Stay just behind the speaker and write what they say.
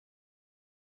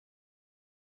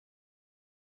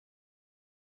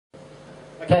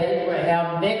Okay,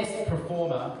 our next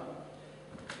performer,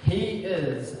 he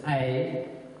is an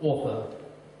author,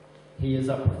 he is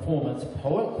a performance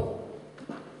poet,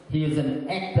 he is an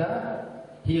actor,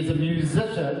 he is a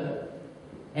musician,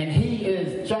 and he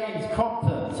is James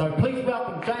Crompton. So please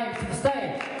welcome James to the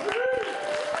stage.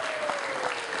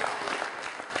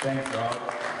 Thanks, Rob.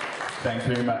 Thanks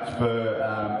very much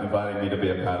for inviting me to be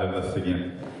a part of this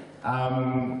again.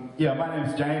 Yeah, my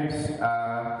name's James.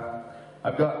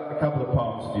 I've got a couple of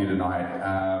poems for you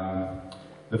tonight.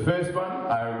 The first one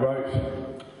I wrote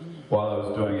while I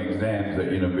was doing exams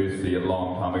at university a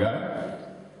long time ago.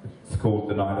 It's called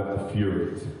The Night of the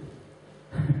Furies.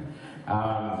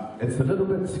 It's a little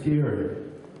bit scary,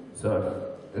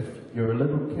 so if you're a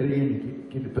little kiddie and you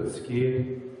get a bit scared,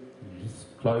 you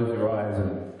just close your eyes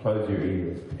and close your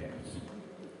ears, perhaps.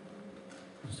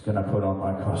 I'm just going to put on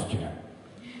my costume.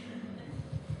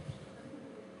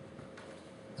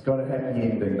 It's got a happy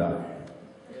ending though.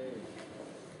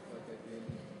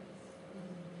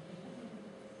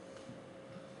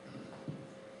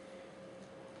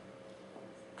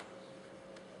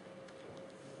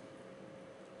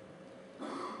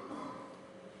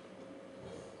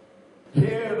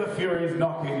 Hear the Furies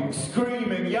knocking,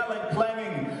 screaming, yelling,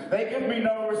 clanging. They give me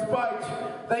no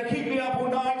respite. They keep me up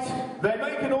all night. They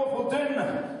make an awful din.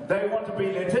 They want to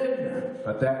be let in,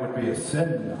 but that would be a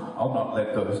sin. I'll not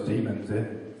let those demons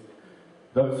in.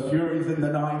 Those Furies in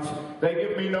the night, they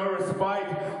give me no respite.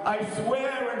 I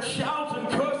swear and shout and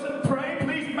curse and pray,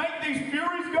 please make these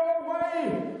Furies go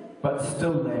away. But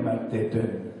still they make their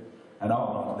din, and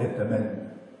I'll not let them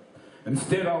in.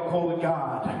 Instead I'll call the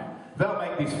guard. They'll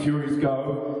make these Furies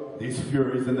go, these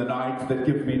Furies in the night that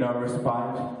give me no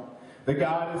respite. The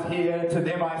guard is here, to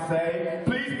them I say,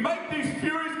 please make these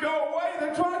Furies go away,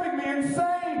 they're driving me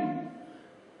insane.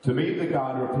 To me the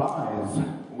guard replies,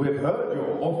 we've heard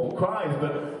your awful cries,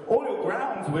 but all your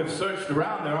grounds we've searched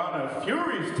around, there are no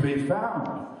Furies to be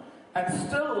found. And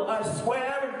still I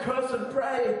swear and curse and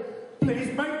pray,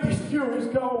 please make these Furies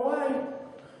go away.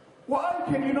 Why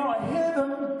can you not hear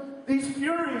them? These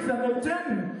Furies and their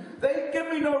din, they give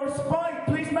me no respite.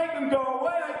 Please make them go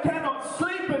away. I cannot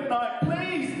sleep at night.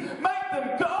 Please make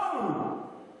them go.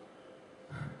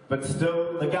 But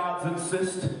still, the guards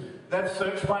insist. They've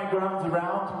searched my grounds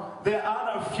around. There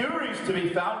are no Furies to be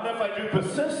found. And if I do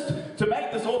persist to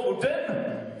make this awful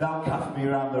din, they'll cuff me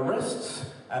around the wrists,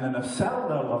 and in a cell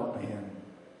they'll lock me in.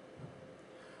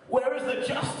 Where is the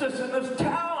justice in this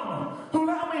town? Who'll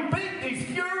help me beat these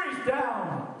Furies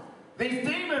down? These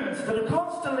demons that are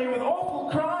constantly with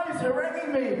awful cries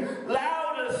haranguing me,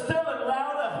 louder, still and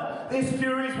louder. These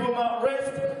Furies will not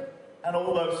rest, and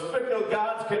all those fickle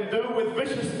guards can do with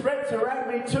vicious threats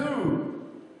around me too.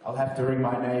 I'll have to ring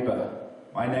my neighbour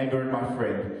and my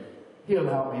friend. He'll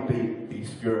help me beat these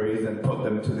Furies and put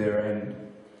them to their end.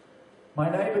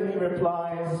 My neighbour, he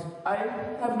replies, I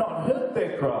have not heard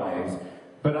their cries,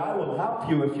 but I will help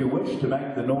you if you wish to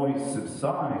make the noise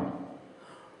subside.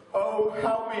 Oh,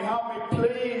 help me,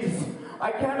 please.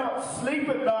 I cannot sleep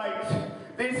at night.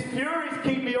 These Furies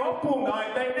keep me up all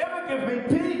night. They never give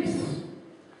me peace.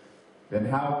 Then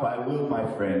help I will, my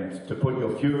friend, to put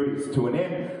your Furies to an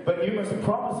end, but you must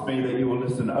promise me that you will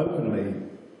listen openly.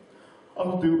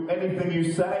 I'll do anything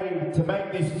you say to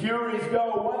make these Furies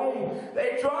go away.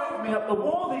 They drive me up the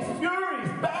wall, these Furies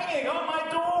banging on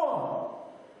my door.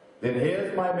 Then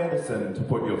here's my medicine to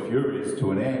put your Furies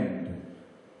to an end.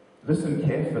 Listen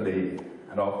carefully,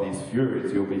 and of these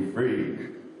Furies you'll be free.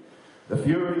 The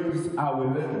Furies are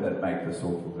within that make this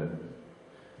awful din.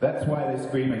 That's why they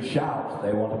scream and shout,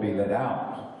 they want to be let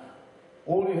out.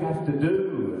 All you have to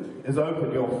do is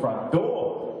open your front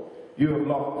door. You have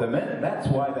locked them in, that's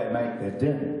why they make their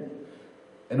din.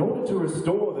 In order to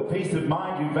restore the peace of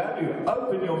mind you value,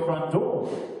 open your front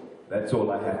door. That's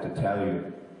all I have to tell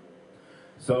you.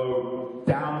 So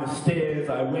down the stairs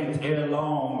I went ere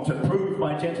long to prove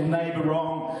my gentle neighbour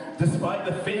wrong. Despite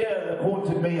the fear that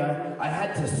haunted me, I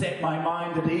had to set my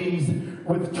mind at ease.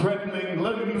 With trembling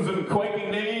limbs and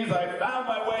quaking knees, I found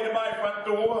my way to my front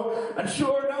door, and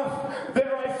sure enough,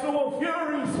 there I saw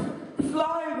Furies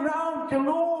flying round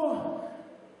galore.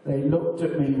 They looked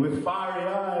at me with fiery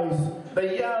eyes.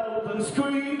 They yelled and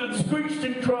screamed and screeched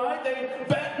and cried. They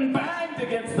bat and banged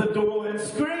against the door and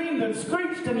screamed and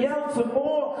screeched and yelled some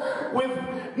more. With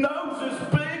noses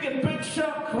big and big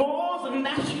sharp claws and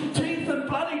gnashing teeth and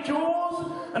bloody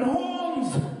jaws and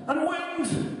horns and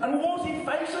wings and warty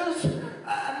faces.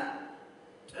 And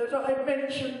did I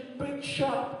mention big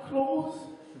sharp claws?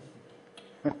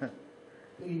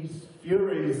 These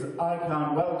Furies I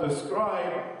can't well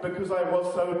describe because I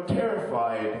was so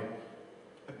terrified.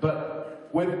 But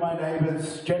with my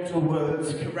neighbour's gentle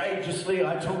words. Courageously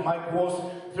I took my course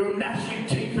through gnashing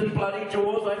teeth and bloody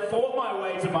jaws. I fought my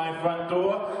way to my front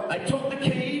door. I took the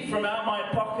key from out my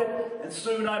pocket, and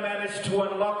soon I managed to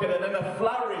unlock it. And in a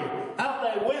flurry, out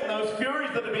they went, those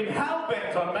Furies that had been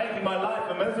hell-bent on making my life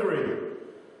a misery.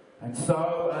 And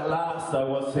so, at last, I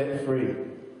was set free.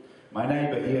 My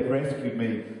neighbour, he had rescued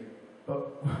me.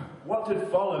 But what did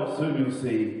follow, soon you'll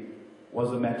see,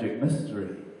 was a magic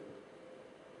mystery.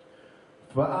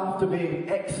 For after being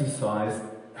exorcised,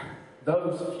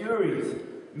 those Furies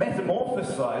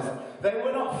metamorphosized. They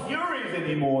were not Furies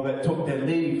anymore that took their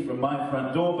leave from my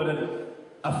front door, but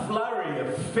a flurry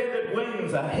of feathered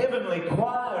wings, a heavenly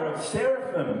choir of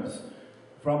seraphims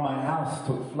from my house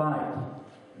took flight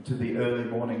into the early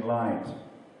morning light.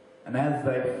 And as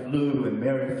they flew in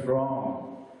merry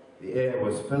throng, the air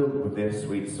was filled with their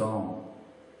sweet song.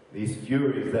 These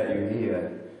Furies that you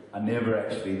hear are never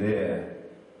actually there.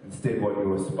 Instead, what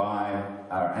you espy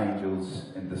are angels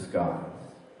in disguise.